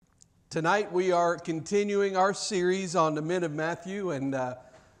Tonight we are continuing our series on the men of Matthew, and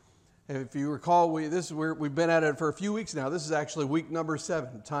if you recall, we've been at it for a few weeks now. This is actually week number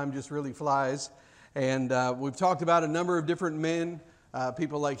 7. Time just really flies, and we've talked about a number of different men,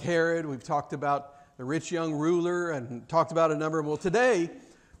 people like Herod. We've talked about the rich young ruler, and talked about a number of. Well, today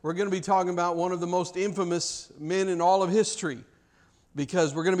we're going to be talking about one of the most infamous men in all of history,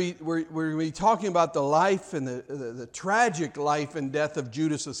 because we're going to be talking about the life and the tragic life and death of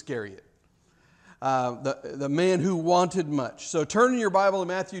Judas Iscariot, the man who wanted much. So turn in your Bible to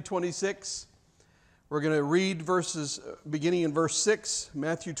Matthew 26. We're going to read verses beginning in verse 6,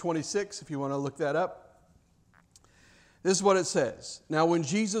 Matthew 26, if you want to look that up. This is what it says. Now when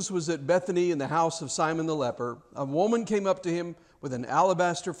Jesus was at Bethany in the house of Simon the leper, a woman came up to him with an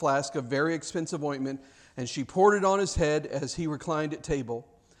alabaster flask of very expensive ointment, and she poured it on his head as he reclined at table.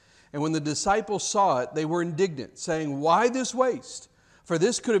 And when the disciples saw it, they were indignant, saying, "Why this waste? For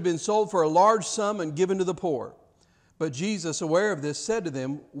this could have been sold for a large sum and given to the poor." But Jesus, aware of this, said to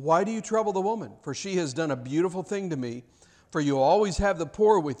them, "Why do you trouble the woman? For she has done a beautiful thing to me. For you will always have the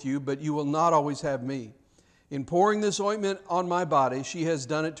poor with you, but you will not always have me. In pouring this ointment on my body, she has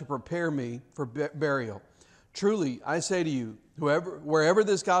done it to prepare me for burial. Truly, I say to you, wherever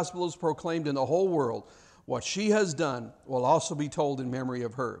this gospel is proclaimed in the whole world, what she has done will also be told in memory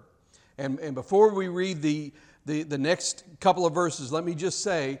of her." And before we read the next couple of verses, let me just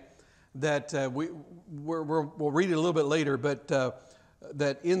say that we'll read it a little bit later, but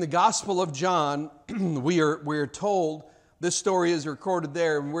that in the Gospel of John, we're told, this story is recorded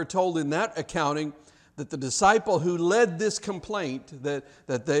there, and we're told in that accounting that the disciple who led this complaint, that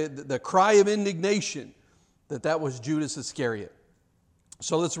the cry of indignation, that was Judas Iscariot.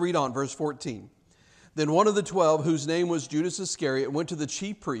 So let's read on, verse 14. Then one of the 12, whose name was Judas Iscariot, went to the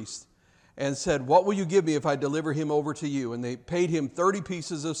chief priests and said, "What will you give me if I deliver him over to you?" And they paid him 30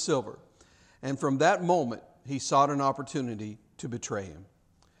 pieces of silver. And from that moment, he sought an opportunity to betray him.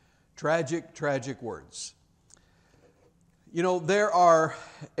 Tragic, tragic words. You know, there are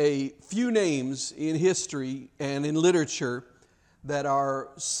a few names in history and in literature that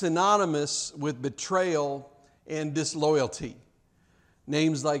are synonymous with betrayal and disloyalty.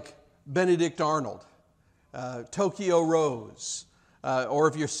 Names like Benedict Arnold, Tokyo Rose,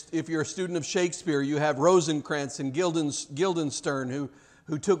 or if you're a student of Shakespeare, you have Rosencrantz and Guildenstern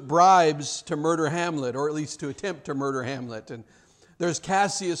who took bribes to murder Hamlet, or at least to attempt to murder Hamlet. And there's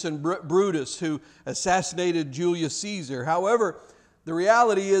Cassius and Brutus who assassinated Julius Caesar. However, the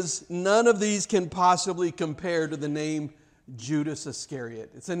reality is none of these can possibly compare to the name Judas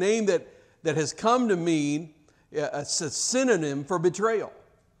Iscariot. It's a name that has come to mean a synonym for betrayal.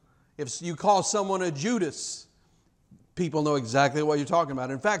 If you call someone a Judas, people know exactly what you're talking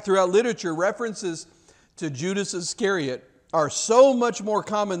about. In fact, throughout literature, references to Judas Iscariot are so much more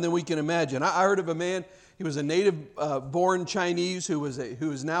common than we can imagine. I heard of a man, he was a native-born Chinese who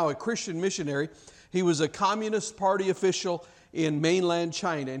is now a Christian missionary. He was a Communist Party official in mainland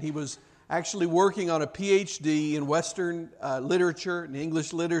China, and he was actually working on a PhD in Western literature, in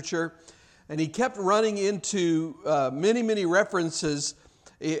English literature. And he kept running into many references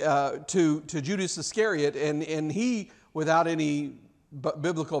to Judas Iscariot, and he, without any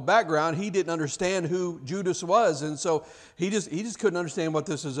biblical background, he didn't understand who Judas was, and so he just couldn't understand what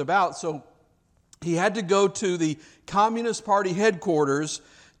this was about. So he had to go to the Communist Party headquarters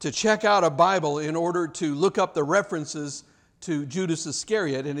to check out a Bible in order to look up the references to Judas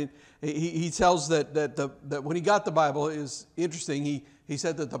Iscariot. And he tells that when he got the Bible, it is interesting. He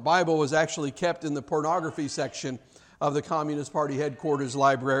said that the Bible was actually kept in the pornography section of the Communist Party headquarters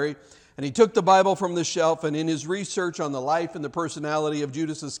library. And he took the Bible from the shelf, and in his research on the life and the personality of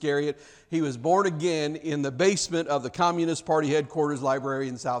Judas Iscariot, he was born again in the basement of the Communist Party headquarters library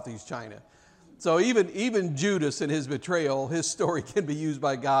in Southeast China. So even Judas and his betrayal, his story can be used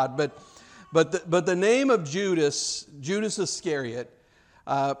by God. But the name of Judas Iscariot,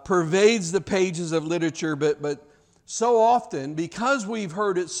 pervades the pages of literature, but so often, because we've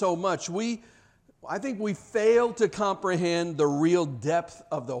heard it so much, I think we fail to comprehend the real depth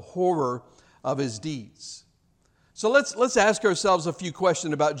of the horror of his deeds. So let's ask ourselves a few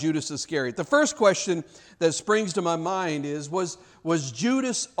questions about Judas Iscariot. The first question that springs to my mind is, was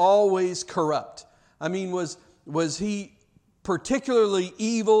Judas always corrupt? I mean, was he particularly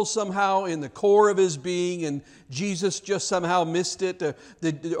evil somehow in the core of his being, and Jesus just somehow missed it?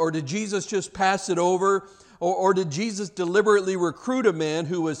 Or did Jesus just pass it over? Or did Jesus deliberately recruit a man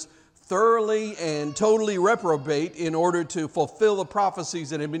who was thoroughly and totally reprobate in order to fulfill the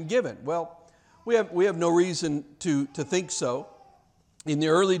prophecies that had been given? Well, we have no reason to think so. In the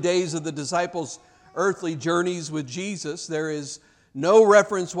early days of the disciples' earthly journeys with Jesus, there is no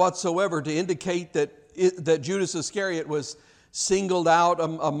reference whatsoever to indicate that Judas Iscariot was singled out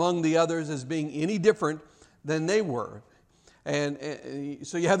among the others as being any different than they were. And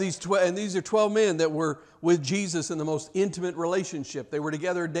so you have these 12, and these are 12 men that were with Jesus in the most intimate relationship. They were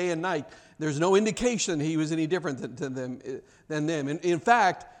together day and night. There's no indication he was any different than them. And in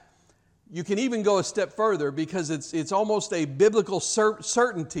fact, you can even go a step further, because it's almost a biblical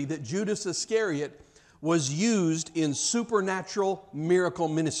certainty that Judas Iscariot was used in supernatural miracle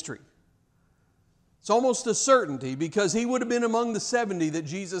ministry. It's almost a certainty, because he would have been among the 70 that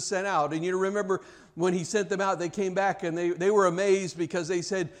Jesus sent out. And you remember when he sent them out, they came back and they were amazed, because they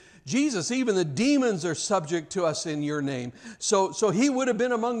said, Jesus, even the demons are subject to us in your name. So he would have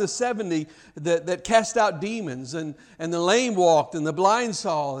been among the 70 that cast out demons, and the lame walked, and the blind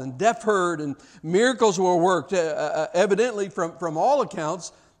saw, and deaf heard, and miracles were worked, evidently from all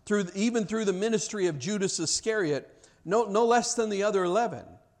accounts, even through the ministry of Judas Iscariot, no less than the other 11.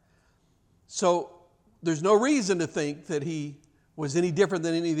 So there's no reason to think that he was any different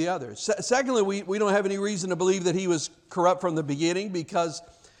than any of the others. Secondly, we don't have any reason to believe that he was corrupt from the beginning, because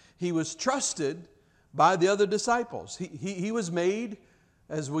he was trusted by the other disciples. He was made,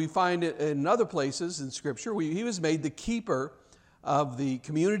 as we find it in other places in Scripture, he was made the keeper of the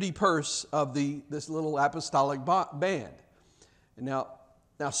community purse of this little apostolic band. And now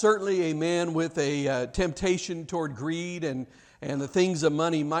certainly a man with a temptation toward greed and the things of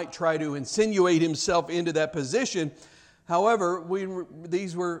money might try to insinuate himself into that position. However,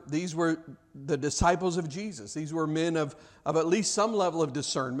 these were the disciples of Jesus. These were men of at least some level of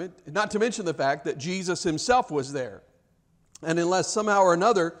discernment, not to mention the fact that Jesus himself was there. And unless somehow or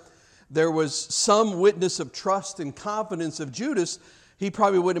another there was some witness of trust and confidence of Judas, he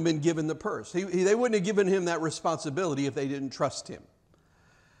probably wouldn't have been given the purse. They wouldn't have given him that responsibility if they didn't trust him.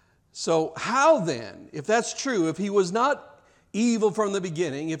 So how then, if that's true, if he was not evil from the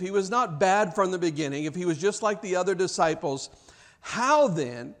beginning, if he was not bad from the beginning, if he was just like the other disciples, how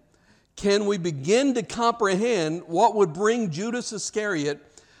then can we begin to comprehend what would bring Judas Iscariot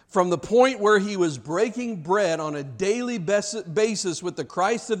from the point where he was breaking bread on a daily basis with the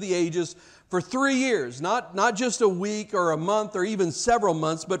Christ of the ages for 3 years, not just a week or a month or even several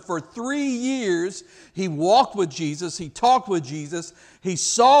months, but for 3 years he walked with Jesus, he talked with Jesus, he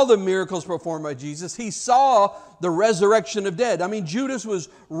saw the miracles performed by Jesus, he saw the resurrection of dead. I mean, Judas was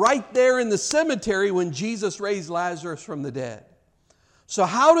right there in the cemetery when Jesus raised Lazarus from the dead. So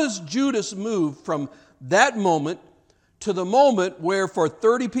how does Judas move from that moment to the moment where for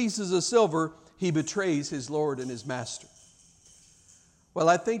 30 pieces of silver he betrays his Lord and his Master? Well,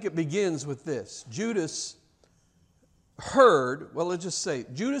 I think it begins with this. Judas heard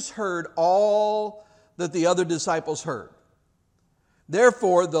all that the other disciples heard.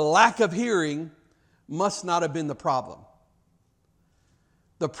 Therefore, the lack of hearing must not have been the problem.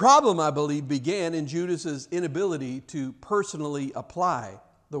 The problem, I believe, began in Judas's inability to personally apply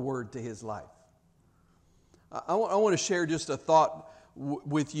the word to his life. I want to share just a thought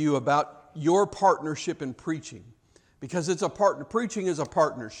with you about your partnership in preaching. Because it's preaching is a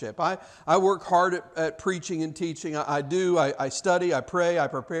partnership. I work hard at preaching and teaching. I study, I pray, I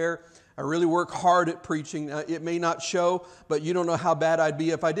prepare. I really work hard at preaching. It may not show, but you don't know how bad I'd be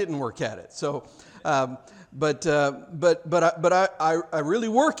if I didn't work at it. So, but I really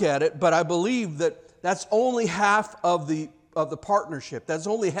work at it. But I believe that that's only half of the partnership. That's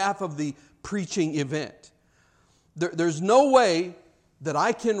only half of the preaching event. There's no way that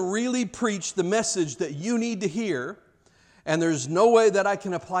I can really preach the message that you need to hear, and there's no way that I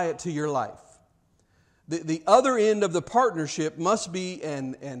can apply it to your life. The other end of the partnership must be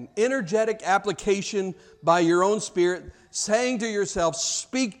an energetic application by your own spirit, saying to yourself,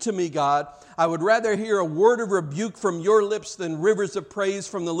 "Speak to me, God. I would rather hear a word of rebuke from your lips than rivers of praise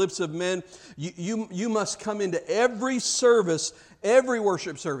from the lips of men." You must come into every service, every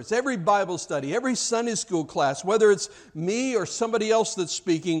worship service, every Bible study, every Sunday school class, whether it's me or somebody else that's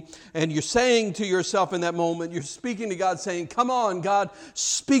speaking, and you're saying to yourself in that moment, you're speaking to God saying, "Come on, God,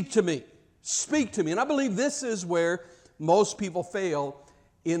 speak to me. Speak to me." And I believe this is where most people fail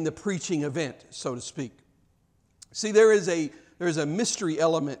in the preaching event, so to speak. See, there is a mystery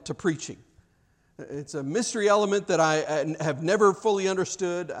element to preaching. It's a mystery element that I have never fully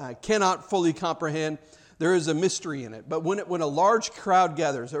understood. I cannot fully comprehend. There is a mystery in it. But when a large crowd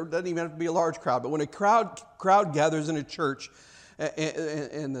gathers, or it doesn't even have to be a large crowd, but when a crowd gathers in a church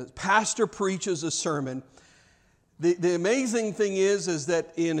and the pastor preaches a sermon, the amazing thing is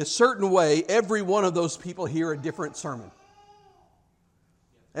that in a certain way, every one of those people hear a different sermon.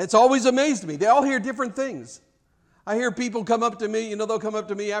 It's always amazed me. They all hear different things. I hear people come up to me, they'll come up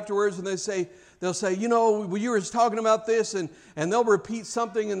to me afterwards and they'll say, you were talking about this, and they'll repeat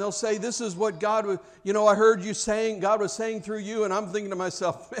something and they'll say, this is what God was, I heard you saying, God was saying through you, and I'm thinking to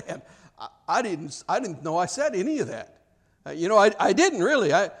myself, man, I didn't know I said any of that. I didn't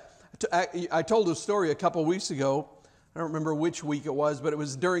really. I told a story a couple weeks ago. I don't remember which week it was, but it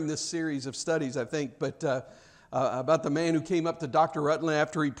was during this series of studies, I think, but about the man who came up to Dr. Rutland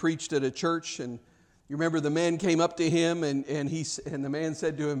after he preached at a church. And you remember the man came up to him and the man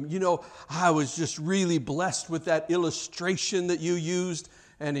said to him, I was just really blessed with that illustration that you used.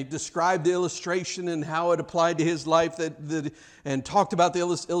 And he described the illustration and how it applied to his life and talked about the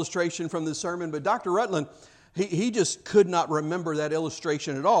illustration from the sermon. But Dr. Rutland, he just could not remember that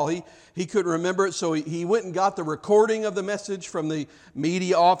illustration at all. He couldn't remember it, so he went and got the recording of the message from the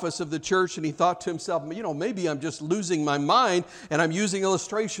media office of the church, and he thought to himself, maybe I'm just losing my mind and I'm using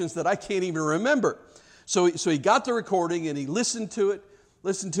illustrations that I can't even remember. So he got the recording and he listened to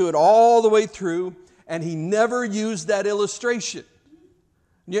it all the way through, and he never used that illustration.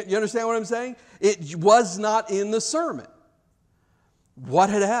 You understand what I'm saying? It was not in the sermon. What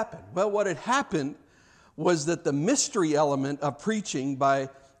had happened? Well, what had happened was that the mystery element of preaching by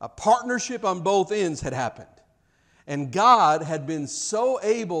a partnership on both ends had happened. And God had been so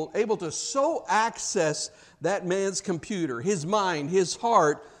able to so access that man's computer, his mind, his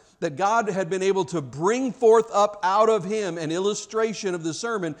heart, that God had been able to bring forth up out of him an illustration of the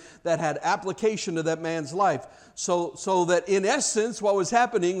sermon that had application to that man's life. So that in essence what was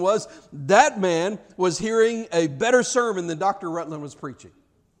happening was that man was hearing a better sermon than Dr. Rutland was preaching.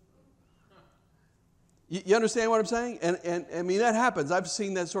 You understand what I'm saying? And I mean, that happens. I've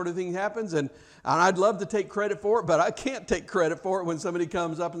seen that sort of thing happens, and I'd love to take credit for it, but I can't take credit for it when somebody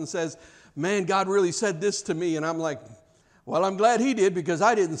comes up and says, man, God really said this to me. And I'm like, well, I'm glad he did, because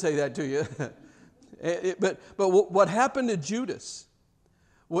I didn't say that to you. But what happened to Judas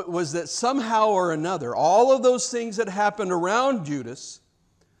was that somehow or another, all of those things that happened around Judas,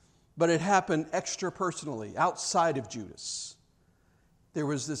 but it happened extra personally, outside of Judas. There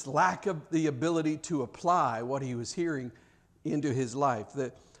was this lack of the ability to apply what he was hearing into his life.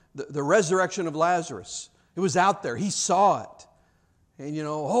 The resurrection of Lazarus, it was out there. He saw it. And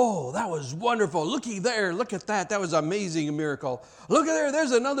that was wonderful. Looky there, look at that. That was an amazing miracle. Look at there,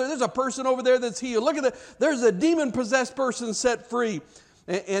 there's a person over there that's healed. Look at that, there's a demon-possessed person set free.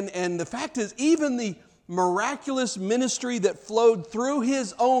 And the fact is, even the miraculous ministry that flowed through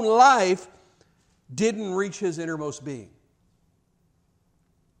his own life didn't reach his innermost being.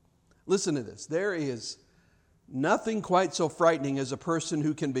 Listen to this. There is nothing quite so frightening as a person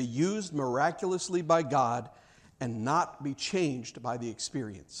who can be used miraculously by God and not be changed by the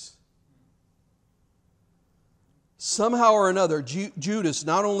experience. Somehow or another, Judas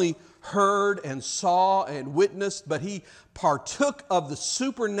not only heard and saw and witnessed, but he partook of the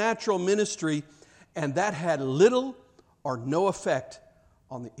supernatural ministry, and that had little or no effect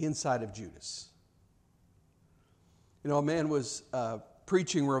on the inside of Judas. A man was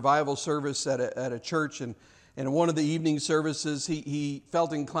preaching revival service at a church, and in one of the evening services, he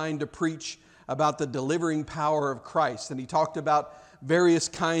felt inclined to preach about the delivering power of Christ. And he talked about various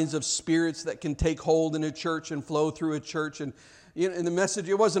kinds of spirits that can take hold in a church and flow through a church. And in the message,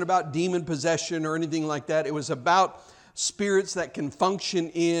 it wasn't about demon possession or anything like that. It was about spirits that can function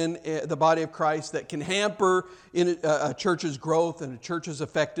in the body of Christ, that can hamper in a church's growth and a church's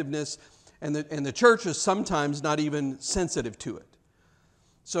effectiveness. And the church is sometimes not even sensitive to it.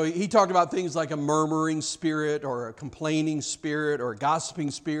 So he talked about things like a murmuring spirit or a complaining spirit or a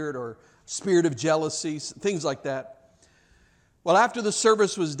gossiping spirit or spirit of jealousy, things like that. Well, after the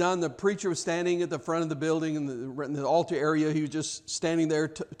service was done, the preacher was standing at the front of the building in the altar area. He was just standing there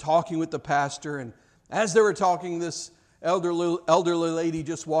talking with the pastor. And as they were talking, this elderly lady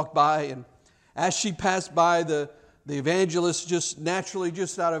just walked by. And as she passed by, the evangelist just naturally,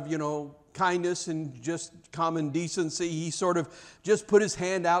 just out of, kindness and just common decency, he sort of just put his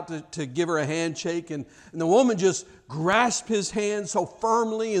hand out to give her a handshake, and the woman just grasped his hand so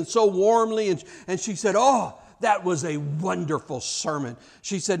firmly and so warmly, and she said, "Oh, that was a wonderful sermon."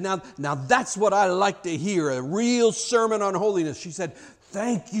 She said, now that's what I like to hear, a real sermon on holiness. She said,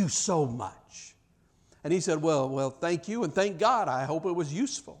 "Thank you so much." And he said, well, thank you and thank God. I hope it was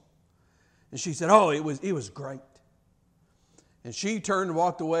useful. And she said, "Oh, it was great." And she turned and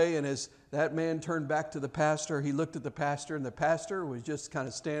walked away, and as that man turned back to the pastor, he looked at the pastor, and the pastor was just kind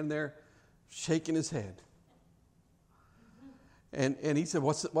of standing there shaking his head. And he said,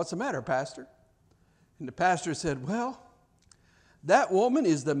 what's the matter, pastor? And the pastor said, "Well, that woman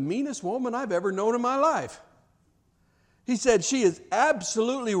is the meanest woman I've ever known in my life." He said, she is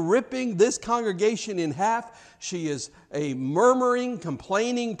absolutely ripping this congregation in half. She is a murmuring,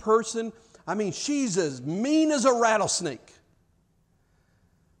 complaining person. I mean, she's as mean as a rattlesnake.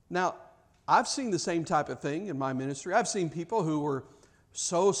 Now, I've seen the same type of thing in my ministry. I've seen people who were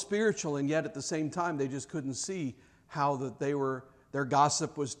so spiritual, and yet at the same time, they just couldn't see how that their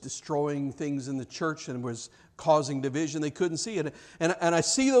gossip was destroying things in the church and was causing division. They couldn't see it. And I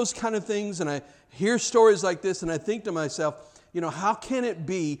see those kind of things, and I hear stories like this, and I think to myself, how can it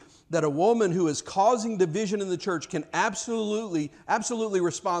be that a woman who is causing division in the church can absolutely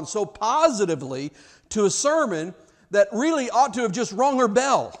respond so positively to a sermon that really ought to have just rung her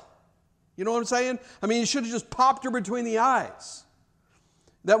bell? You know what I'm saying? I mean, it should have just popped her between the eyes.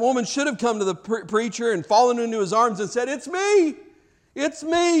 That woman should have come to the preacher and fallen into his arms and said, "It's me. It's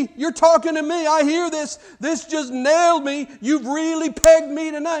me. You're talking to me. I hear this. This just nailed me. You've really pegged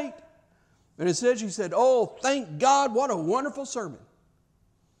me tonight." And instead she said, "Oh, thank God. What a wonderful sermon."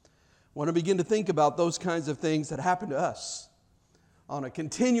 I want to begin to think about those kinds of things that happen to us on a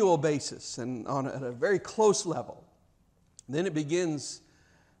continual basis and at a very close level. Then it begins,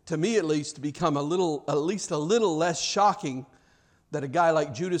 to me at least, to become at least a little less shocking that a guy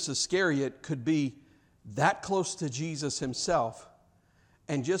like Judas Iscariot could be that close to Jesus himself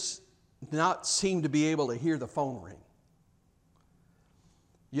and just not seem to be able to hear the phone ring.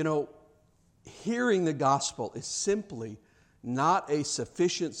 Hearing the gospel is simply not a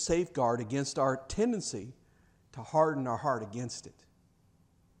sufficient safeguard against our tendency to harden our heart against it.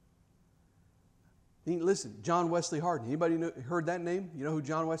 Listen, John Wesley Hardin. Anybody heard that name? You know who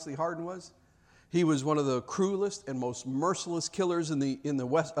John Wesley Hardin was? He was one of the cruelest and most merciless killers in the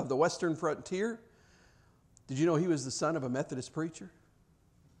west of the Western frontier. Did you know he was the son of a Methodist preacher?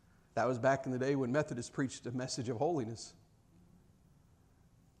 That was back in the day when Methodists preached a message of holiness.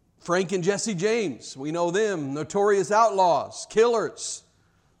 Frank and Jesse James, we know them, notorious outlaws, killers.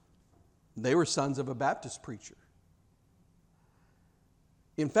 They were sons of a Baptist preacher.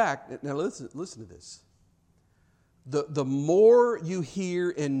 In fact, now listen to this. The more you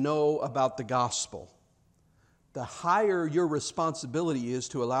hear and know about the gospel, the higher your responsibility is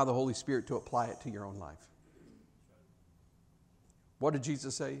to allow the Holy Spirit to apply it to your own life. What did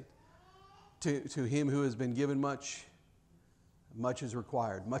Jesus say? To him who has been given much, much is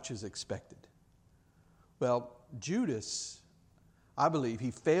required, much is expected. Well, Judas, I believe,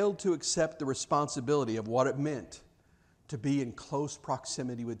 he failed to accept the responsibility of what it meant to be in close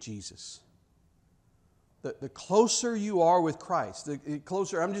proximity with Jesus. The closer you are with Christ, the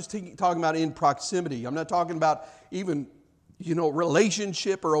closer, I'm just talking about in proximity. I'm not talking about even,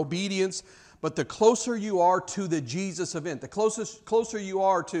 relationship or obedience, but the closer you are to the Jesus event, the closer you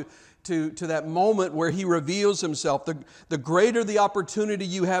are to that moment where He reveals Himself, the greater the opportunity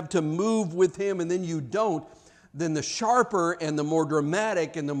you have to move with Him, and then you don't, then the sharper and the more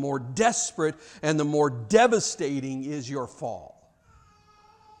dramatic and the more desperate and the more devastating is your fall.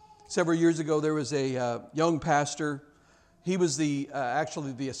 Several years ago, there was a young pastor. He was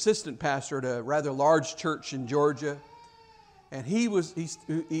actually the assistant pastor at a rather large church in Georgia. And he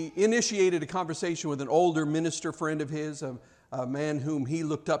initiated a conversation with an older minister friend of his, a man whom he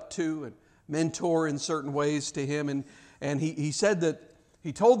looked up to and mentor in certain ways to him. And he said that,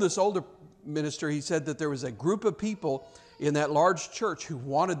 he told this older minister, he said that there was a group of people in that large church who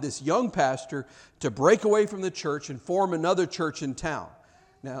wanted this young pastor to break away from the church and form another church in town.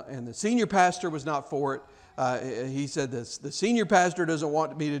 Now, and the senior pastor was not for it. He said this, the senior pastor doesn't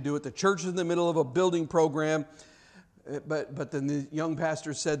want me to do it. The church is in the middle of a building program. But then the young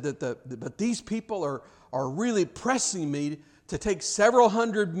pastor said that but these people are really pressing me to take several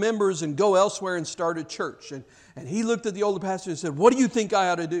hundred members and go elsewhere and start a church. And he looked at the older pastor and said, "What do you think I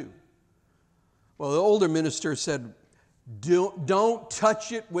ought to do?" Well, the older minister said, don't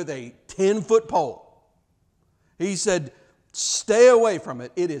touch it with a 10-foot pole. He said, stay away from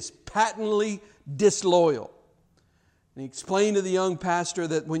it. It is patently disloyal. And he explained to the young pastor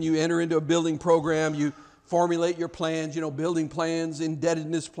that when you enter into a building program, you formulate your plans, building plans,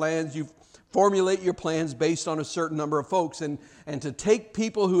 indebtedness plans. You formulate your plans based on a certain number of folks. And to take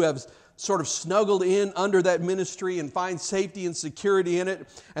people who have sort of snuggled in under that ministry and find safety and security in it,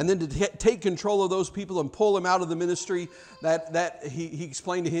 and then to take control of those people and pull them out of the ministry, that he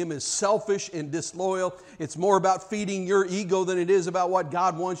explained to him is selfish and disloyal. It's more about feeding your ego than it is about what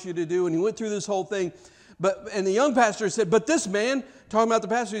God wants you to do. And he went through this whole thing. And the young pastor said, but this man, talking about the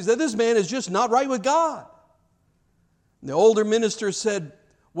pastor, he said, this man is just not right with God. And the older minister said,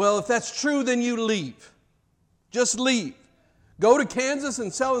 well, if that's true, then you leave. Just leave. Go to Kansas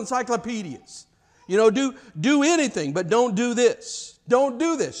and sell encyclopedias. Do anything, but don't do this. Don't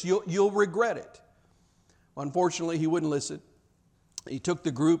do this. You'll regret it. Unfortunately, he wouldn't listen. He took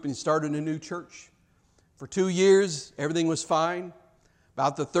the group and he started a new church. For 2 years, everything was fine.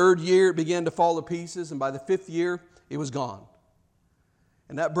 About the third year, it began to fall to pieces, and by the fifth year, it was gone.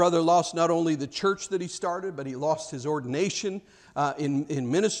 And that brother lost not only the church that he started, but he lost his ordination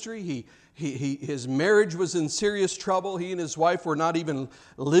in ministry. His marriage was in serious trouble. He and his wife were not even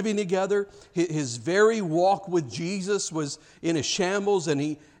living together. His very walk with Jesus was in a shambles, and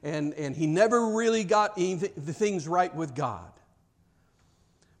he never really got the things right with God.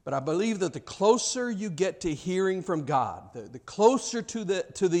 But I believe that the closer you get to hearing from God, the closer to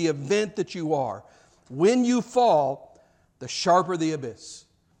the event that you are, when you fall, the sharper the abyss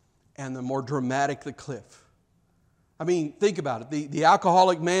and the more dramatic the cliff. I mean, think about it. The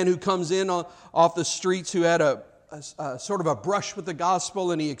alcoholic man who comes in off the streets, who had a sort of a brush with the gospel,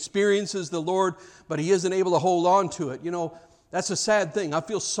 and he experiences the Lord, but he isn't able to hold on to it. You know, that's a sad thing. I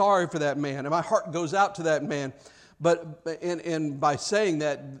feel sorry for that man, and my heart goes out to that man. But by saying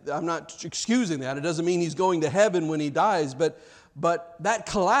that, I'm not excusing that. It doesn't mean he's going to heaven when he dies. But that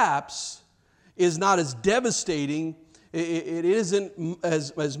collapse is not as devastating. It isn't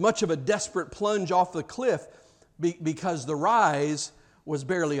as much of a desperate plunge off the cliff, because the rise was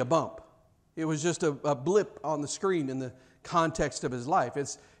barely a bump. It was just a blip on the screen in the context of his life.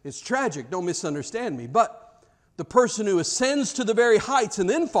 It's tragic, don't misunderstand me. But the person who ascends to the very heights and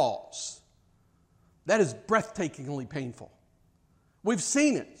then falls, that is breathtakingly painful. We've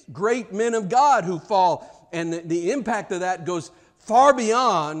seen it. Great men of God who fall, and the impact of that goes far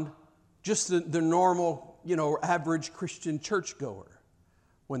beyond just the normal, average Christian churchgoer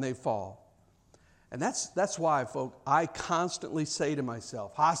when they fall. And that's why, folks, I constantly say to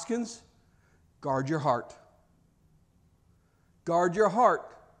myself, Hoskins, guard your heart. Guard your heart.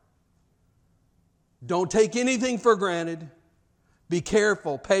 Don't take anything for granted. Be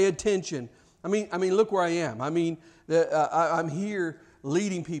careful. Pay attention. I mean, look where I am. I'm here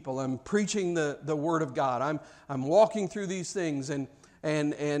leading people. I'm preaching the Word of God. I'm walking through these things, and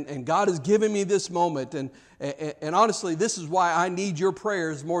God has given me this moment. And honestly, this is why I need your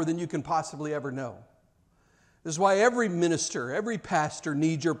prayers more than you can possibly ever know. This is why every minister, every pastor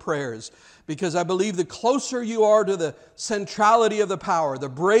needs your prayers, because I believe the closer you are to the centrality of the power, the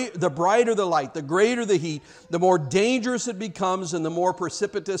brighter the light, the greater the heat, the more dangerous it becomes, and the more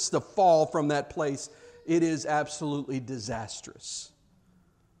precipitous the fall from that place. It is absolutely disastrous.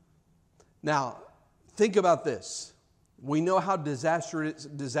 Now, think about this. We know how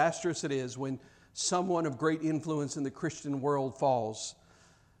disastrous it is when someone of great influence in the Christian world falls.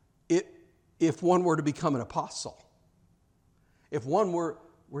 If one were to become an apostle, if one were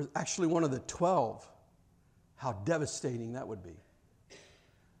actually one of the 12, how devastating that would be.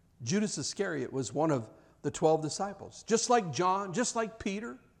 Judas Iscariot was one of the 12 disciples, just like John, just like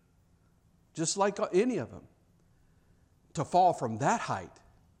Peter, just like any of them. To fall from that height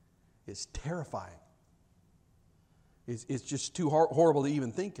is terrifying. It's just too horrible to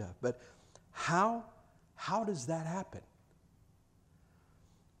even think of. But how does that happen?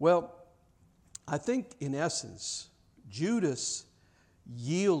 Well, I think in essence, Judas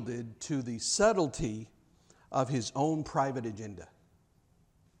yielded to the subtlety of his own private agenda.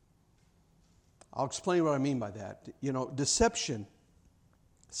 I'll explain what I mean by that. Deception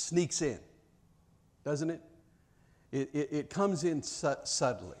sneaks in, doesn't it? It comes in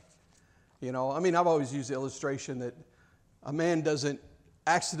subtly. I've always used the illustration that a man doesn't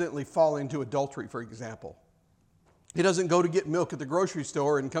accidentally fall into adultery, for example. He doesn't go to get milk at the grocery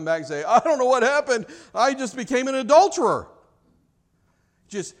store and come back and say, I don't know what happened. I just became an adulterer.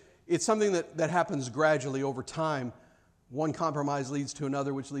 It's something that happens gradually over time. One compromise leads to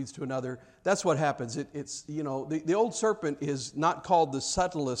another, which leads to another. That's what happens. The old serpent is not called the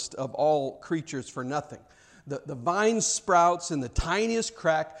subtlest of all creatures for nothing. The vine sprouts in the tiniest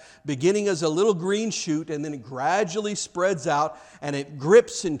crack, beginning as a little green shoot, and then it gradually spreads out, and it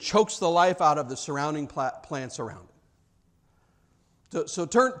grips and chokes the life out of the surrounding plants around it. So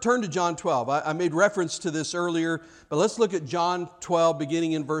turn to John 12. I made reference to this earlier, but let's look at John 12,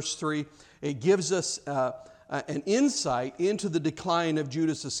 beginning in verse 3. It gives us an insight into the decline of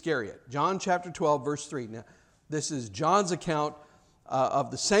Judas Iscariot. John chapter 12, verse 3. Now, this is John's account of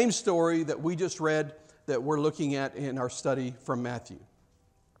the same story that we just read that we're looking at in our study from Matthew.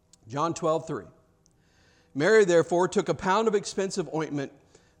 John 12, 3. Mary, therefore, took a pound of expensive ointment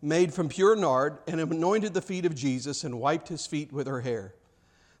made from pure nard, and anointed the feet of Jesus and wiped his feet with her hair.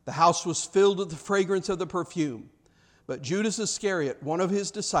 The house was filled with the fragrance of the perfume. But Judas Iscariot, one of his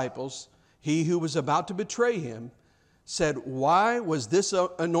disciples, he who was about to betray him, said, Why was this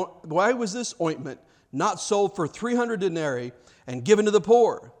ointment not sold for 300 denarii and given to the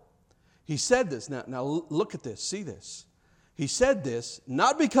poor? He said this. Now look at this. See this. He said this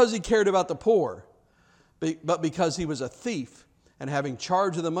not because he cared about the poor, but because he was a thief, and having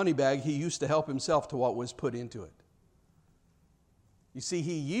charge of the money bag, he used to help himself to what was put into it. You see,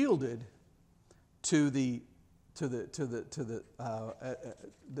 he yielded to the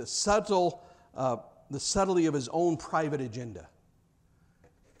subtlety of his own private agenda,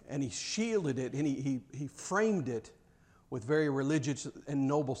 and he shielded it, and he framed it with very religious and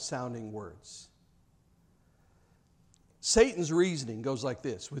noble sounding words. Satan's reasoning goes like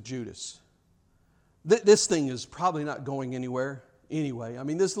this with Judas. This thing is probably not going anywhere anyway. I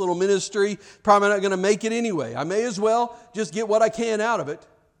mean, this little ministry, probably not going to make it anyway. I may as well just get what I can out of it.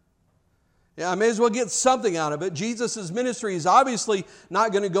 Yeah, I may as well get something out of it. Jesus' ministry is obviously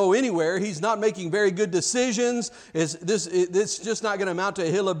not going to go anywhere. He's not making very good decisions. It's just not going to amount to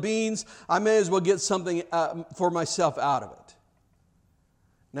a hill of beans. I may as well get something for myself out of it.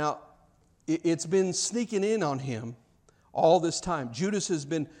 Now, it's been sneaking in on him all this time. Judas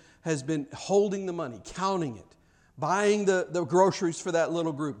has been holding the money, counting it, buying the groceries for that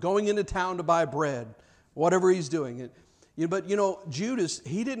little group, going into town to buy bread, whatever he's doing. But Judas,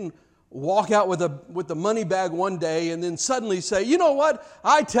 he didn't walk out with the money bag one day and then suddenly say, you know what?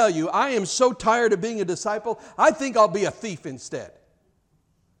 I tell you, I am so tired of being a disciple, I think I'll be a thief instead.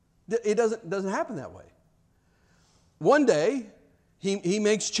 It doesn't happen that way. One day, he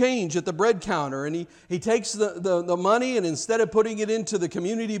makes change at the bread counter, and he takes the money, and instead of putting it into the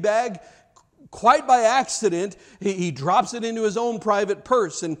community bag, quite by accident, he drops it into his own private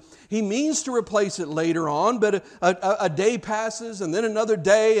purse, and he means to replace it later on, but a day passes, and then another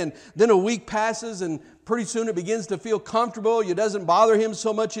day, and then a week passes, and pretty soon it begins to feel comfortable. It doesn't bother him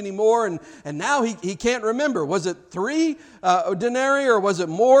so much anymore, and now he can't remember. Was it 3 denarii, or was it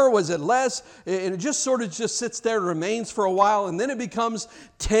more? Was it less? And it just sort of just sits there and remains for a while, and then it becomes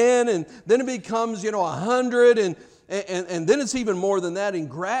 10, and then it becomes 100, and then it's even more than that. And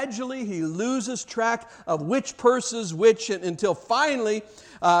gradually he loses track of which purse is which, until finally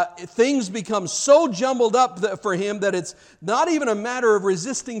things become so jumbled up for him that it's not even a matter of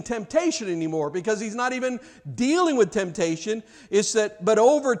resisting temptation anymore, because he's not even dealing with temptation. But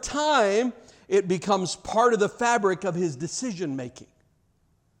over time, it becomes part of the fabric of his decision making.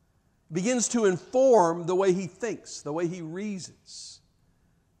 It begins to inform the way he thinks, the way he reasons.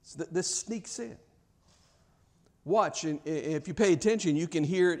 So this sneaks in. Watch, and if you pay attention, you can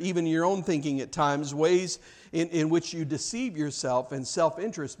hear it even in your own thinking at times, ways in which you deceive yourself and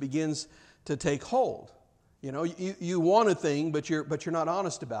self-interest begins to take hold. You want a thing, but you're not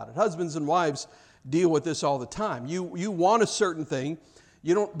honest about it. Husbands and wives deal with this all the time. You want a certain thing,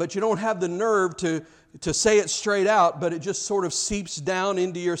 but you don't have the nerve to say it straight out, but it just sort of seeps down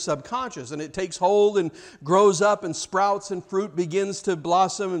into your subconscious, and it takes hold and grows up and sprouts, and fruit begins to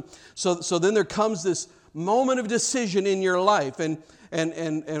blossom. And so then there comes this moment of decision in your life, and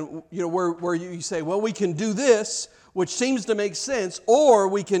where you say, well, we can do this, which seems to make sense, or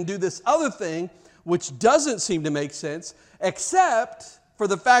we can do this other thing, which doesn't seem to make sense, except for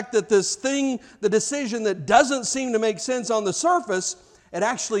the fact that this thing, the decision that doesn't seem to make sense on the surface, it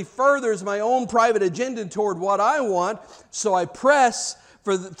actually furthers my own private agenda toward what I want, so I press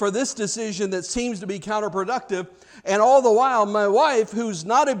for this decision that seems to be counterproductive. And all the while, my wife, who's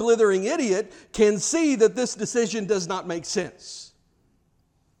not a blithering idiot, can see that this decision does not make sense.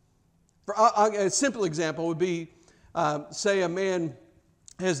 A simple example would be, say a man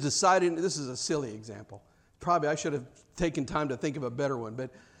has decided, this is a silly example. Probably I should have taken time to think of a better one. But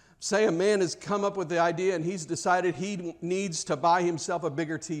say a man has come up with the idea and he's decided he needs to buy himself a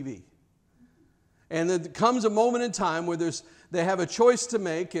bigger TV. And then comes a moment in time where they have a choice to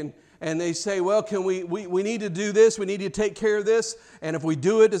make, and they say, well, we need to do this, we need to take care of this, and if we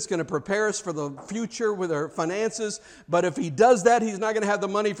do it, it's going to prepare us for the future with our finances. But if he does that, he's not going to have the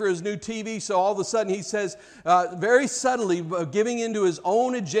money for his new TV. So all of a sudden he says, very subtly, giving into his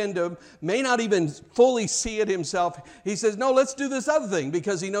own agenda, may not even fully see it himself, he says, no, let's do this other thing,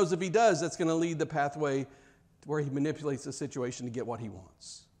 because he knows if he does, that's going to lead the pathway where he manipulates the situation to get what he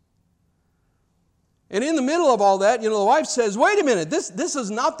wants. And in the middle of all that, the wife says, wait a minute, this is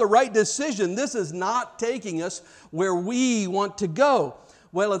not the right decision. This is not taking us where we want to go.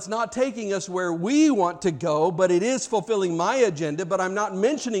 Well, it's not taking us where we want to go, but it is fulfilling my agenda, but I'm not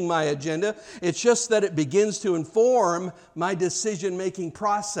mentioning my agenda. It's just that it begins to inform my decision-making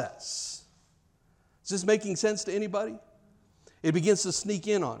process. Is this making sense to anybody? It begins to sneak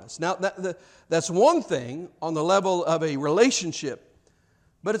in on us. Now, that's one thing on the level of a relationship.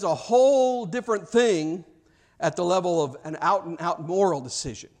 But it's a whole different thing at the level of an out-and-out moral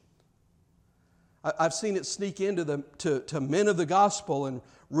decision. I've seen it sneak into to men of the gospel and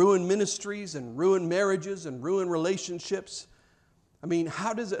ruin ministries and ruin marriages and ruin relationships. I mean,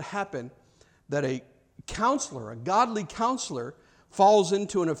 how does it happen that a counselor, a godly counselor, falls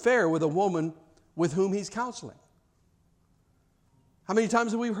into an affair with a woman with whom he's counseling? How many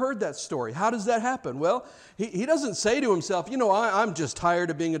times have we heard that story? How does that happen? Well, he doesn't say to himself, I'm just tired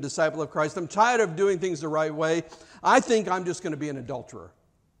of being a disciple of Christ. I'm tired of doing things the right way. I think I'm just going to be an adulterer.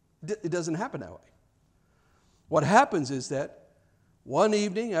 It doesn't happen that way. What happens is that one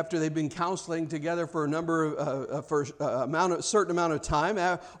evening, after they've been counseling together for a certain amount of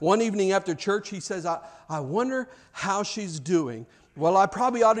time, one evening after church, he says, I wonder how she's doing. Well, I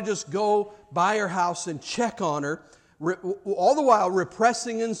probably ought to just go by her house and check on her, all the while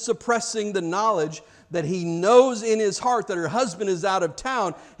repressing and suppressing the knowledge that he knows in his heart that her husband is out of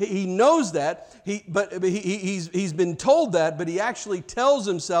town. He knows that, but he's been told that, but he actually tells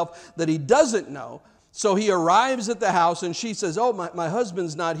himself that he doesn't know. So he arrives at the house and she says, oh, my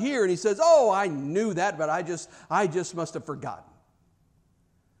husband's not here. And he says, oh, I knew that, but I just must have forgotten.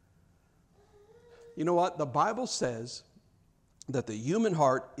 You know what? The Bible says that the human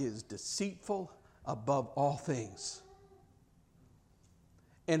heart is deceitful above all things.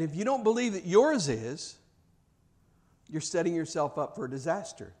 And if you don't believe that yours is, you're setting yourself up for a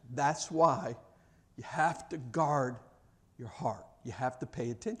disaster. That's why you have to guard your heart. You have to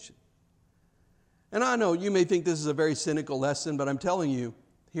pay attention. And I know you may think this is a very cynical lesson, but I'm telling you,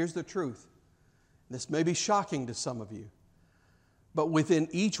 here's the truth. This may be shocking to some of you, but within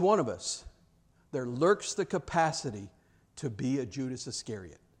each one of us, there lurks the capacity to be a Judas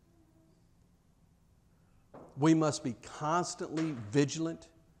Iscariot. We must be constantly vigilant,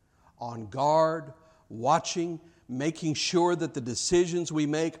 on guard, watching, making sure that the decisions we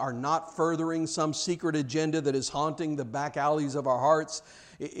make are not furthering some secret agenda that is haunting the back alleys of our hearts.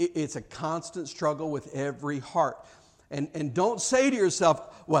 It's a constant struggle with every heart. And don't say to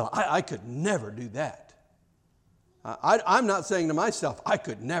yourself, well, I could never do that. I'm not saying to myself, I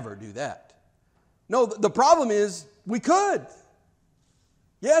could never do that. No, the problem is we could.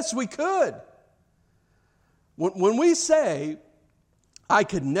 Yes, we could. When we say, I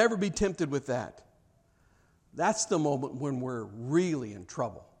could never be tempted with that, that's the moment when we're really in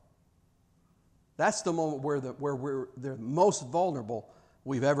trouble. That's the moment where we're the most vulnerable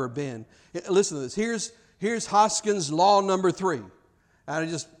we've ever been. Listen to this. Here's Hoskins' law number 3. And I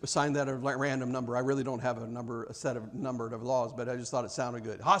just assigned that a random number. I really don't have a set of numbered of laws, but I just thought it sounded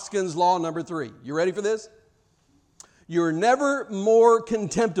good. Hoskins' law number 3. You ready for this? You're never more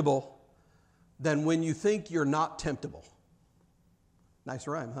contemptible than when you think you're not temptable. Nice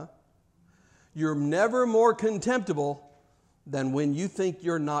rhyme, huh? You're never more contemptible than when you think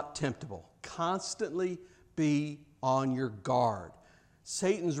you're not temptable. Constantly be on your guard.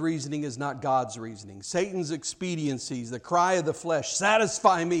 Satan's reasoning is not God's reasoning. Satan's expediencies, the cry of the flesh,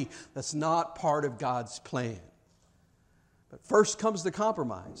 satisfy me, that's not part of God's plan. But first comes the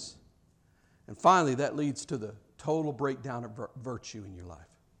compromise. And finally, that leads to the total breakdown of virtue in your life.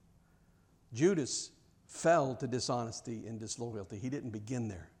 Judas fell to dishonesty and disloyalty. He didn't begin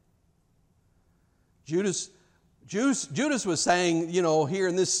there. Judas was saying, here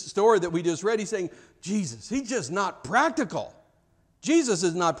in this story that we just read, he's saying, Jesus, he's just not practical. Jesus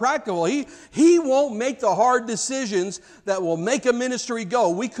is not practical. He won't make the hard decisions that will make a ministry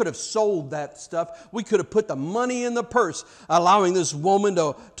go. We could have sold that stuff. We could have put the money in the purse, allowing this woman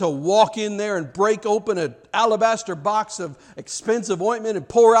to walk in there and break open an alabaster box of expensive ointment and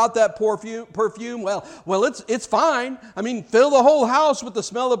pour out that perfume. Well, it's fine. I mean, fill the whole house with the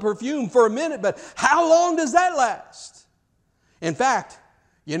smell of perfume for a minute, but how long does that last? In fact,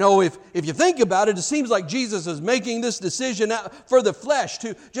 if you think about it, it seems like Jesus is making this decision for the flesh,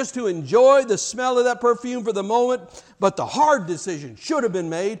 just to enjoy the smell of that perfume for the moment. But the hard decision should have been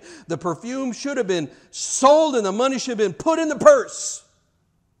made. The perfume should have been sold and the money should have been put in the purse.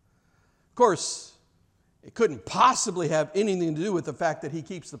 Of course, it couldn't possibly have anything to do with the fact that he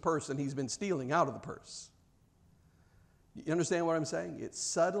keeps the purse and he's been stealing out of the purse. You understand what I'm saying? It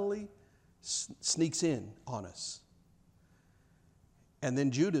subtly sneaks in on us. And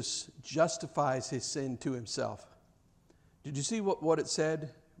then Judas justifies his sin to himself. Did you see what it said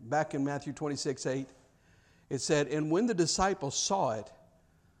back in Matthew 26:8? It said, and when the disciples saw it,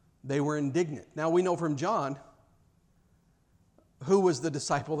 they were indignant. Now we know from John, who was the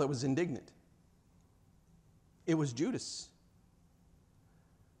disciple that was indignant? It was Judas.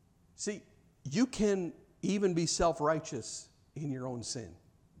 See, you can even be self-righteous in your own sin.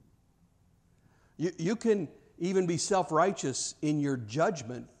 You can even be self-righteous in your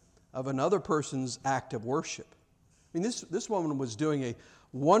judgment of another person's act of worship. I mean, this woman was doing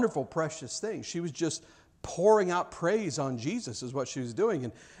wonderful, precious thing. She was just pouring out praise on Jesus is what she was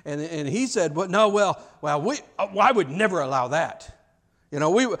doing. And he said, I would never allow that. You know,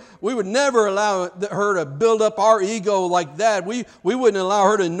 we would never allow her to build up our ego like that. We wouldn't allow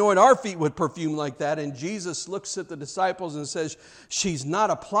her to anoint our feet with perfume like that. And Jesus looks at the disciples and says, she's not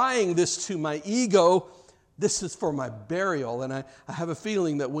applying this to my ego. This is for my burial. And I have a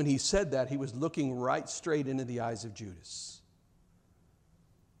feeling that when he said that, he was looking right straight into the eyes of Judas.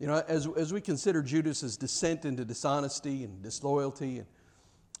 You know, as we consider Judas's descent into dishonesty and disloyalty,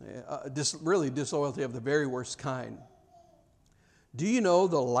 and really disloyalty of the very worst kind, do you know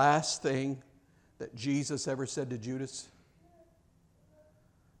the last thing that Jesus ever said to Judas?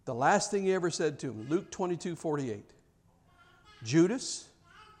 The last thing he ever said to him, Luke 22:48. Judas,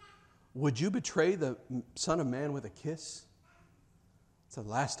 would you betray the Son of Man with a kiss? It's the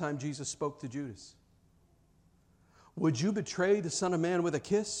last time Jesus spoke to Judas. Would you betray the Son of Man with a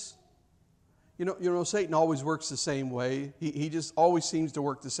kiss? You know, Satan always works the same way. He just always seems to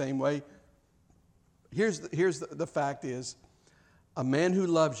work the same way. Here's the fact is, a man who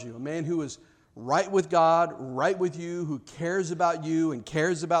loves you, a man who is right with God, right with you, who cares about you and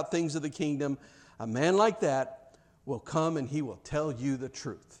cares about things of the kingdom, a man like that will come and he will tell you the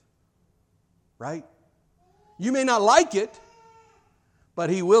truth. Right? You may not like it, but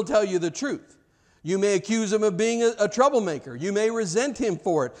he will tell you the truth. You may accuse him of being a troublemaker. You may resent him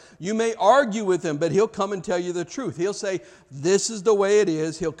for it. You may argue with him, but he'll come and tell you the truth. He'll say, this is the way it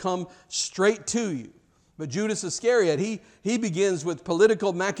is. He'll come straight to you. But Judas Iscariot, he begins with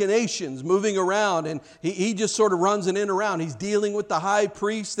political machinations, moving around, and he just sort of runs in and around. He's dealing with the high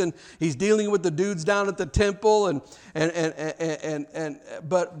priest, and he's dealing with the dudes down at the temple,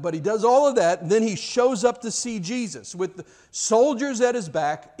 but he does all of that, and then he shows up to see Jesus with the soldiers at his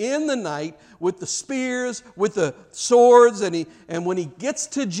back in the night, with the spears, with the swords, and when he gets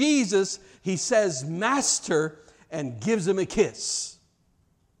to Jesus, he says, Master, and gives him a kiss.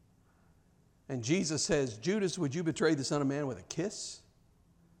 And Jesus says, Judas, would you betray the Son of Man with a kiss?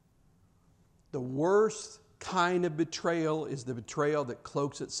 The worst kind of betrayal is the betrayal that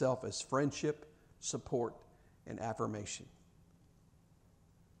cloaks itself as friendship, support, and affirmation.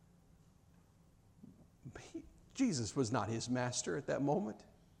 Jesus was not his master at that moment,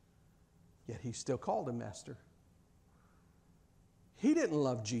 yet he still called him master. He didn't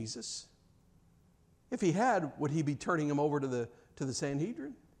love Jesus. If he had, would he be turning him over to the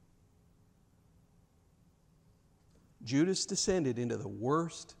Sanhedrin? Judas descended into the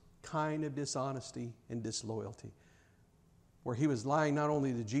worst kind of dishonesty and disloyalty, where he was lying not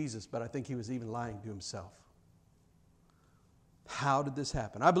only to Jesus, but I think he was even lying to himself. How did this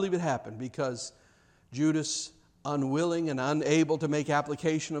happen? I believe it happened because Judas, unwilling and unable to make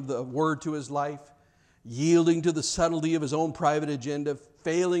application of the word to his life, yielding to the subtlety of his own private agenda,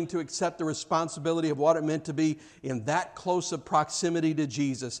 failing to accept the responsibility of what it meant to be in that close of proximity to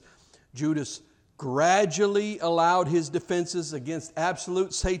Jesus, Judas gradually allowed his defenses against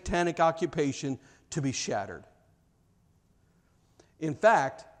absolute satanic occupation to be shattered. In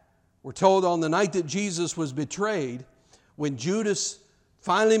fact, we're told on the night that Jesus was betrayed, when Judas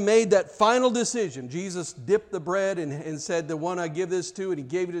finally made that final decision, Jesus dipped the bread and said, the one I give this to, and he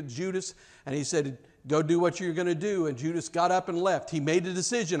gave it to Judas, and he said, go do what you're going to do. And Judas got up and left. He made a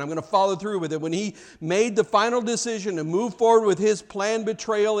decision. I'm going to follow through with it. When he made the final decision to move forward with his planned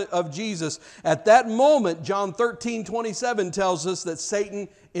betrayal of Jesus, at that moment, John 13:27 tells us that Satan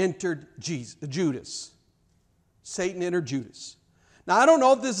entered Judas. Satan entered Judas. Now, I don't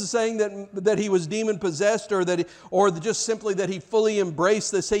know if this is saying that he was demon-possessed or just simply that he fully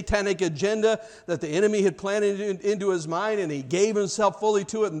embraced the satanic agenda that the enemy had planted into his mind and he gave himself fully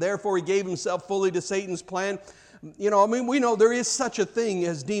to it and therefore he gave himself fully to Satan's plan. You know, I mean, we know there is such a thing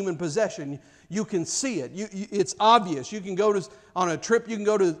as demon possession. You can see it. It's obvious. You can go on a trip, you can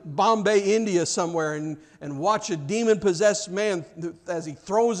go to Bombay, India somewhere and watch a demon-possessed man as he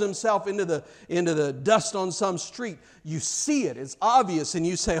throws himself into the dust on some street. You see it. It's obvious. And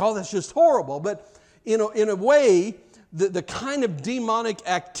you say, oh, that's just horrible. But in a way, the kind of demonic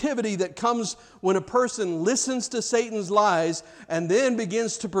activity that comes when a person listens to Satan's lies and then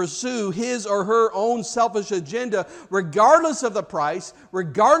begins to pursue his or her own selfish agenda, regardless of the price,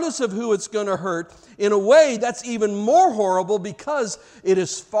 regardless of who it's going to hurt, in a way that's even more horrible because it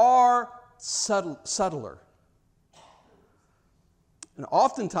is far subtler. And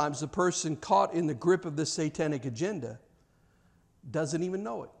oftentimes the person caught in the grip of this satanic agenda doesn't even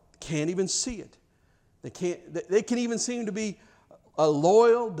know it, can't even see it. They can even seem to be a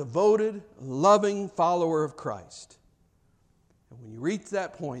loyal, devoted, loving follower of Christ. And when you reach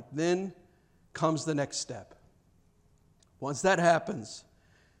that point, then comes the next step. Once that happens,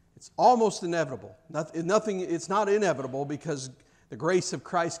 It's almost inevitable. It's not inevitable because the grace of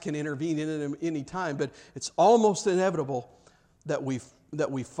Christ can intervene in any time, but it's almost inevitable that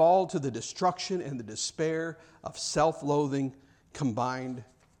we fall to the destruction and the despair of self-loathing combined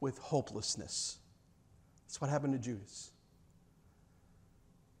with hopelessness. That's what happened to Judas.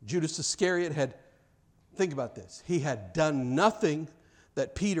 Judas Iscariot had, think about this, he had done nothing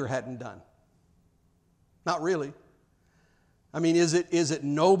that Peter hadn't done. Not really. I mean, is it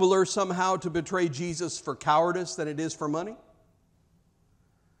nobler somehow to betray Jesus for cowardice than it is for money?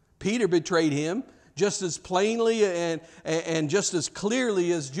 Peter betrayed him just as plainly and just as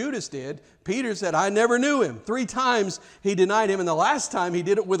clearly as Judas did. Peter said, I never knew him. 3 times he denied him, and the last time he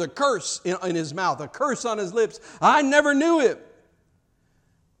did it with a curse in his mouth, a curse on his lips. I never knew him.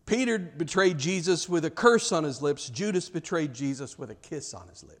 Peter betrayed Jesus with a curse on his lips. Judas betrayed Jesus with a kiss on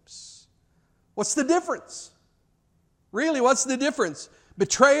his lips. What's the difference? Really, what's the difference?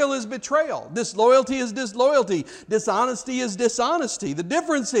 Betrayal is betrayal. Disloyalty is disloyalty. Dishonesty is dishonesty. The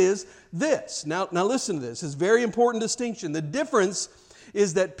difference is this. Now listen to this. It's a very important distinction. The difference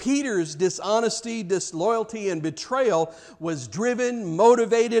is that Peter's dishonesty, disloyalty, and betrayal was driven,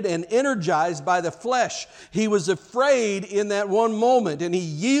 motivated, and energized by the flesh. He was afraid in that one moment, and he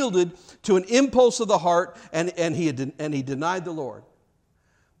yielded to an impulse of the heart, and he denied the Lord.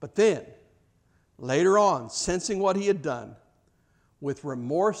 But then, later on, sensing what he had done, with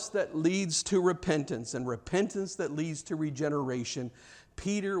remorse that leads to repentance and repentance that leads to regeneration,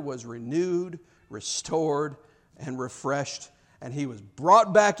 Peter was renewed, restored, and refreshed, and he was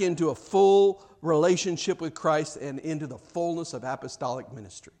brought back into a full relationship with Christ and into the fullness of apostolic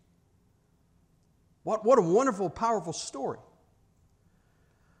ministry. What a wonderful, powerful story.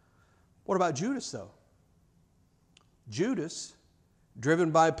 What about Judas, though? Judas,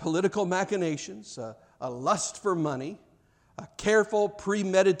 driven by political machinations, a lust for money, a careful,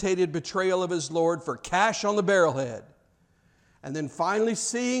 premeditated betrayal of his Lord for cash on the barrelhead, and then finally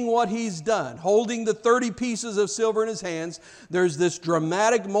seeing what he's done, holding the 30 pieces of silver in his hands, there's this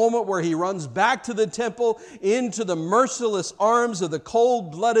dramatic moment where he runs back to the temple into the merciless arms of the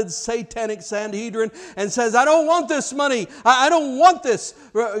cold-blooded satanic Sanhedrin and says, I don't want this money. I don't want this.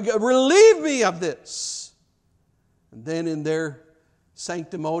 Relieve me of this. And then in their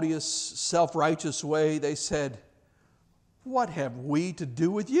sanctimonious, self-righteous way, they said, what have we to do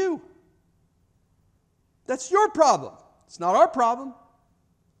with you? That's your problem. It's not our problem.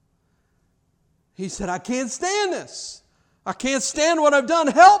 He said, I can't stand this. I can't stand what I've done.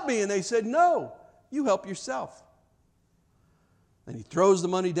 Help me. And they said, no, you help yourself. And he throws the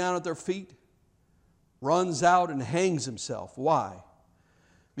money down at their feet, runs out and hangs himself. Why?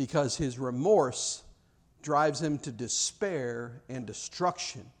 Because his remorse drives him to despair and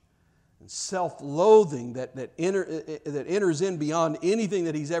destruction and self-loathing that enters in beyond anything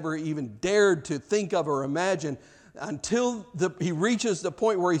that he's ever even dared to think of or imagine, until he reaches the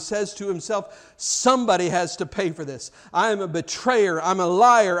point where he says to himself, somebody has to pay for this. I am a betrayer. I'm a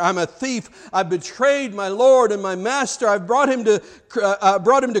liar. I'm a thief. I betrayed my Lord and my Master. I've brought him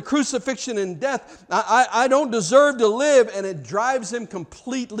to crucifixion and death. I don't deserve to live. And it drives him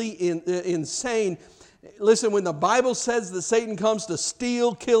completely insane. Listen, when the Bible says that Satan comes to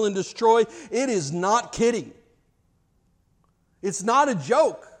steal, kill, and destroy, it is not kidding. It's not a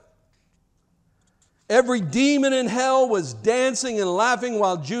joke. Every demon in hell was dancing and laughing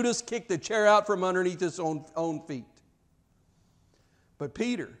while Judas kicked the chair out from underneath his own feet. But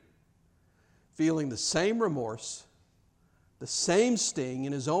Peter, feeling the same remorse, the same sting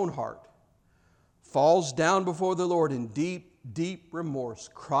in his own heart, falls down before the Lord in deep, deep remorse,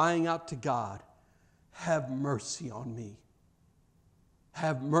 crying out to God, have mercy on me.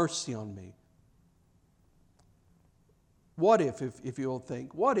 Have mercy on me. What if you'll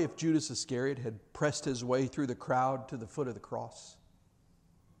think, what if Judas Iscariot had pressed his way through the crowd to the foot of the cross?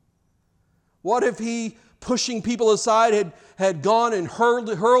 What if he, pushing people aside, had gone and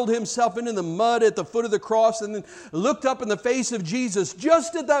hurled himself into the mud at the foot of the cross and then looked up in the face of Jesus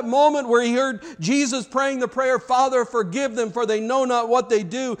just at that moment where he heard Jesus praying the prayer, Father, forgive them, for they know not what they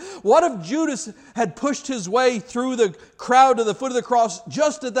do. What if Judas had pushed his way through the crowd to the foot of the cross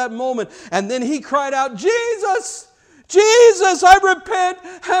just at that moment, and then he cried out, Jesus! Jesus, I repent.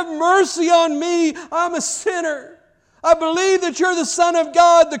 Have mercy on me. I'm a sinner. I believe that you're the Son of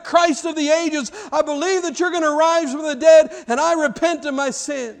God, the Christ of the ages. I believe that you're going to rise from the dead, and I repent of my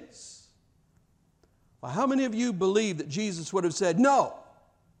sins. Well, how many of you believe that Jesus would have said, no,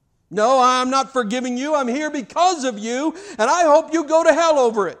 I'm not forgiving you. I'm here because of you, and I hope you go to hell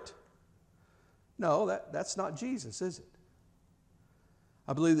over it? No, that's not Jesus, is it?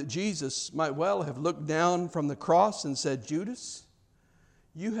 I believe that Jesus might well have looked down from the cross and said, Judas,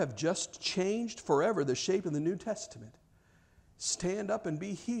 You have just changed forever the shape of the New Testament. Stand up and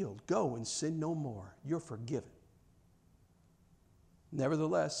be healed. Go and sin no more. You're forgiven.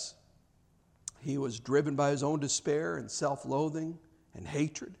 Nevertheless, he was driven by his own despair and self-loathing and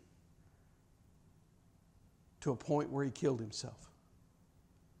hatred to a point where he killed himself.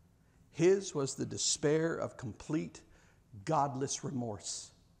 His was the despair of complete, godless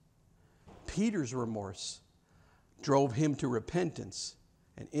remorse. Peter's remorse drove him to repentance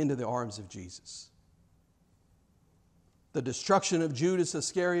and into the arms of Jesus. The destruction of Judas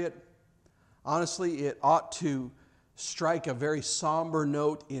Iscariot, honestly, it ought to strike a very somber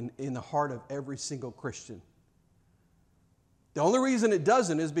note in the heart of every single Christian. The only reason it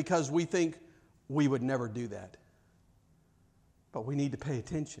doesn't is because we think we would never do that. But we need to pay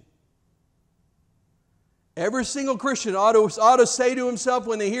attention. Every single Christian ought to say to himself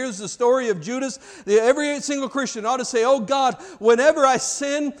when he hears the story of Judas, every single Christian ought to say, oh God, whenever I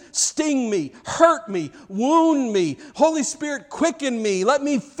sin, sting me, hurt me, wound me. Holy Spirit, quicken me. Let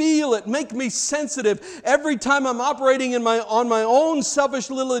me feel it. Make me sensitive. Every time I'm operating on my own selfish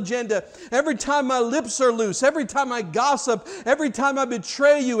little agenda, every time my lips are loose, every time I gossip, every time I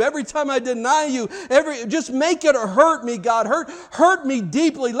betray you, every time I deny you, just make it hurt me, God. Hurt me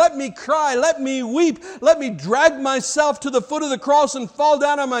deeply. Let me cry. Let me weep. Let me drag myself to the foot of the cross and fall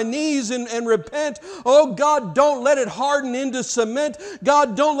down on my knees and repent. Oh God, don't let it harden into cement.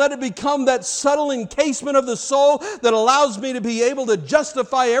 God, don't let it become that subtle encasement of the soul that allows me to be able to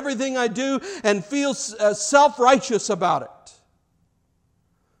justify everything I do and feel self-righteous about it.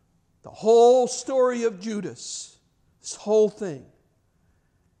 The whole story of Judas, this whole thing,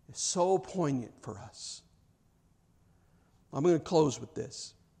 is so poignant for us. I'm going to close with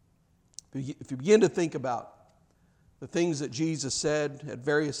this. If you begin to think about the things that Jesus said at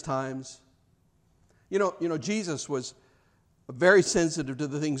various times, you know, Jesus was very sensitive to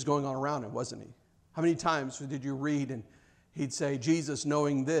the things going on around him, wasn't he? How many times did you read and he'd say, Jesus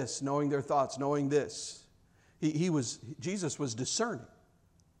knowing this, knowing their thoughts, knowing this. Jesus was discerning.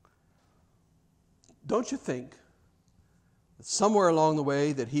 Don't you think that somewhere along the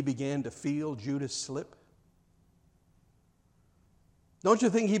way that he began to feel Judas slip? Don't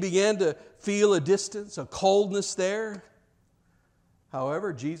you think he began to feel a distance, a coldness there?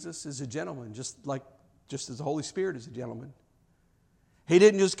 However, Jesus is a gentleman, just as the Holy Spirit is a gentleman. He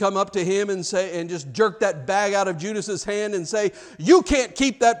didn't just come up to him and just jerk that bag out of Judas's hand and say, you can't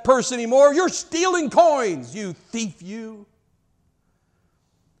keep that purse anymore. You're stealing coins, you thief, you.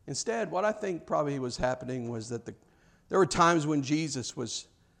 Instead, what I think probably was happening was that there were times when Jesus was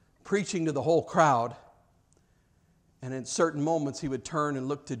preaching to the whole crowd. And in certain moments, he would turn and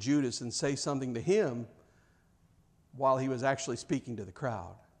look to Judas and say something to him while he was actually speaking to the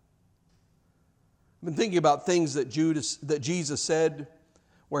crowd. I've been thinking about things that Jesus said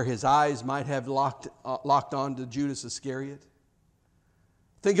where his eyes might have locked on to Judas Iscariot.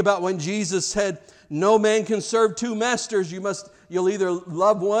 Think about when Jesus said, no man can serve two masters. You'll either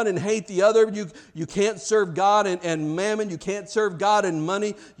love one and hate the other. You can't serve God and mammon. You can't serve God and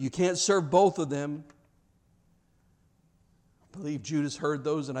money. You can't serve both of them. I believe Judas heard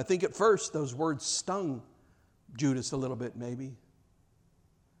those, and I think at first those words stung Judas a little bit maybe.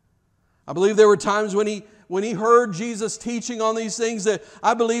 I believe there were times when he heard Jesus teaching on these things that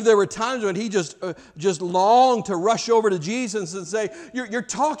I believe there were times when he just longed to rush over to Jesus and say, you're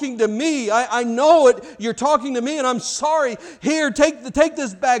talking to me. I know it. You're talking to me and I'm sorry. Here, take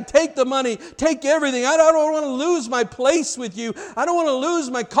this bag. Take the money. Take everything. I don't want to lose my place with you. I don't want to lose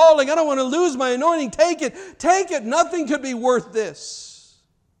my calling. I don't want to lose my anointing. Take it. Take it. Nothing could be worth this.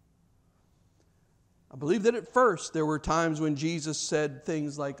 I believe that at first there were times when Jesus said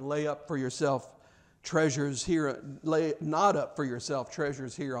things like, lay up for yourself treasures here, lay not up for yourself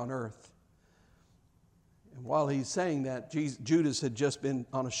treasures here on earth. And while he's saying that, Judas had just been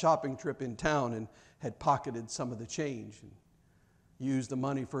on a shopping trip in town and had pocketed some of the change and used the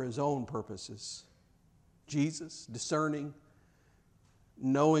money for his own purposes. Jesus, discerning,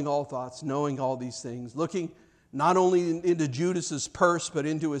 knowing all thoughts, knowing all these things, looking not only into Judas's purse but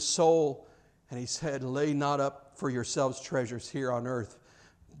into his soul. And he said, lay not up for yourselves treasures here on earth,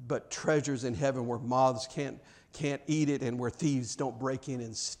 but treasures in heaven where moths can't eat it and where thieves don't break in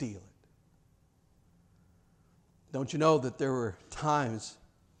and steal it. Don't you know that there were times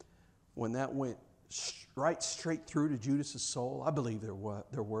when that went right straight through to Judas's soul? I believe there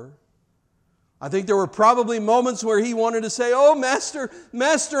were. I think there were probably moments where he wanted to say, oh, Master,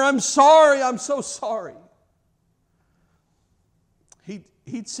 I'm sorry, I'm so sorry.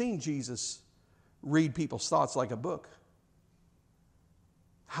 He'd seen Jesus read people's thoughts like a book.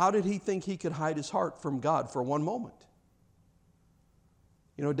 How did he think he could hide his heart from God for one moment?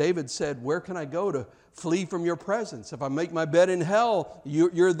 You know, David said, where can I go to flee from your presence? If I make my bed in hell,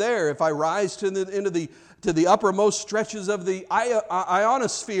 you're there. If I rise to the uppermost stretches of the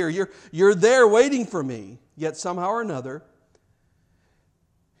ionosphere, you're there waiting for me. Yet somehow or another,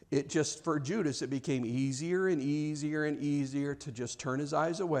 for Judas, it became easier and easier and easier to just turn his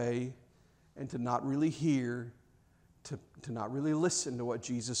eyes away and to not really hear, to not really listen to what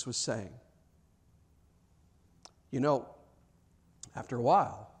Jesus was saying. You know, after a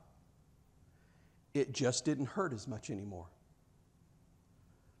while, it just didn't hurt as much anymore.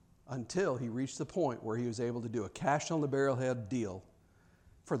 Until he reached the point where he was able to do a cash on the barrelhead deal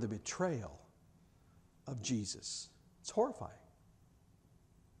for the betrayal of Jesus. It's horrifying.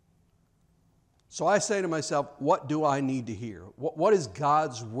 So I say to myself, what do I need to hear? What is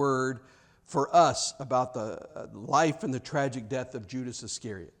God's word for us about the life and the tragic death of Judas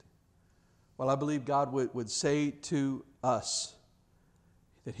Iscariot? Well, I believe God would say to us,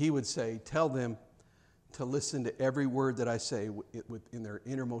 that He would say, tell them to listen to every word that I say in their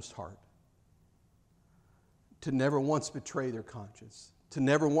innermost heart. To never once betray their conscience. To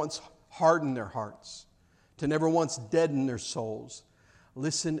never once harden their hearts. To never once deaden their souls.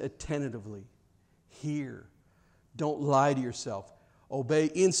 Listen attentively. Hear. Don't lie to yourself.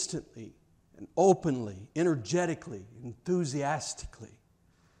 Obey instantly and openly, energetically, enthusiastically.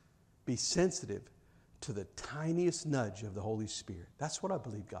 Be sensitive to the tiniest nudge of the Holy Spirit. That's what I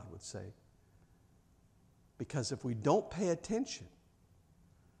believe God would say. Because if we don't pay attention,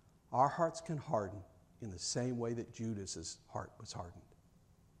 our hearts can harden in the same way that Judas's heart was hardened.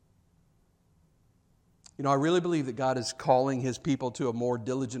 You know, I really believe that God is calling His people to a more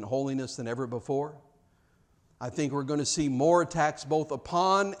diligent holiness than ever before. I think we're going to see more attacks both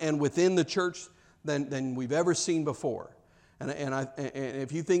upon and within the church than we've ever seen before. And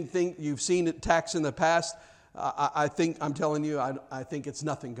if you think you've seen attacks in the past, I'm telling you, I think it's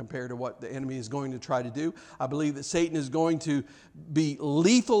nothing compared to what the enemy is going to try to do. I believe that Satan is going to be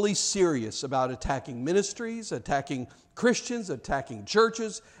lethally serious about attacking ministries, attacking Christians, attacking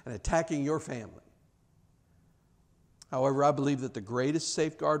churches, and attacking your family. However, I believe that the greatest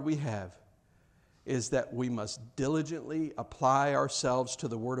safeguard we have is that we must diligently apply ourselves to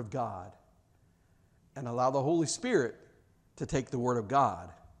the Word of God and allow the Holy Spirit to take the Word of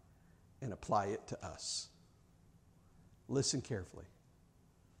God and apply it to us. Listen carefully.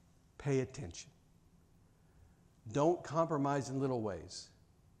 Pay attention. Don't compromise in little ways,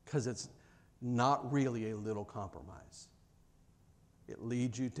 because it's not really a little compromise. It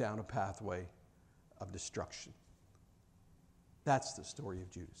leads you down a pathway of destruction. That's the story of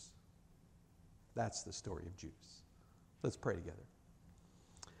Judas. That's the story of Judas. Let's pray together.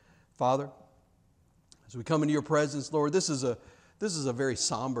 Father, as we come into your presence, Lord, this is a very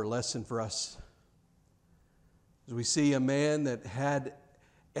somber lesson for us. As we see a man that had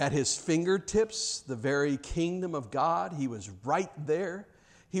at his fingertips the very kingdom of God. He was right there.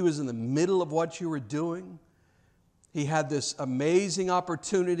 He was in the middle of what you were doing. He had this amazing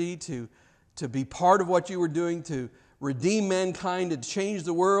opportunity to be part of what you were doing, to redeem mankind, to change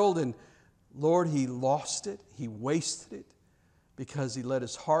the world. And Lord, he lost it. He wasted it because he let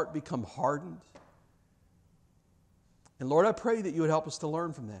his heart become hardened. And Lord, I pray that you would help us to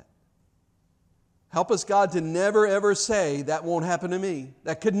learn from that. Help us, God, to never ever say, that won't happen to me.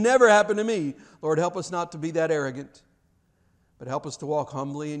 That could never happen to me. Lord, help us not to be that arrogant, but help us to walk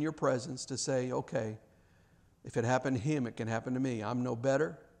humbly in your presence to say, okay, if it happened to him, it can happen to me. I'm no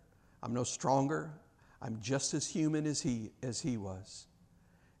better. I'm no stronger. I'm just as human as he was.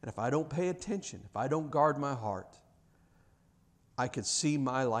 And if I don't pay attention, if I don't guard my heart, I could see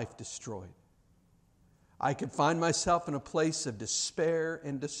my life destroyed. I could find myself in a place of despair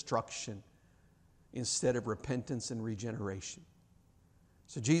and destruction instead of repentance and regeneration.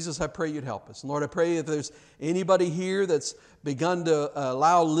 So Jesus, I pray you'd help us. And Lord, I pray if there's anybody here that's begun to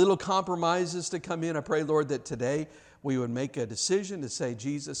allow little compromises to come in, I pray, Lord, that today we would make a decision to say,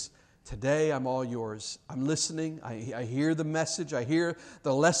 Jesus, today I'm all yours. I'm listening. I hear the message. I hear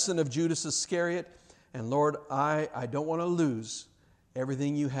the lesson of Judas Iscariot. And Lord, I don't want to lose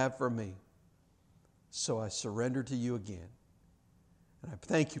everything you have for me. So I surrender to you again. And I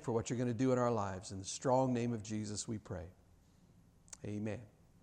thank you for what you're going to do in our lives. In the strong name of Jesus we pray. Amen.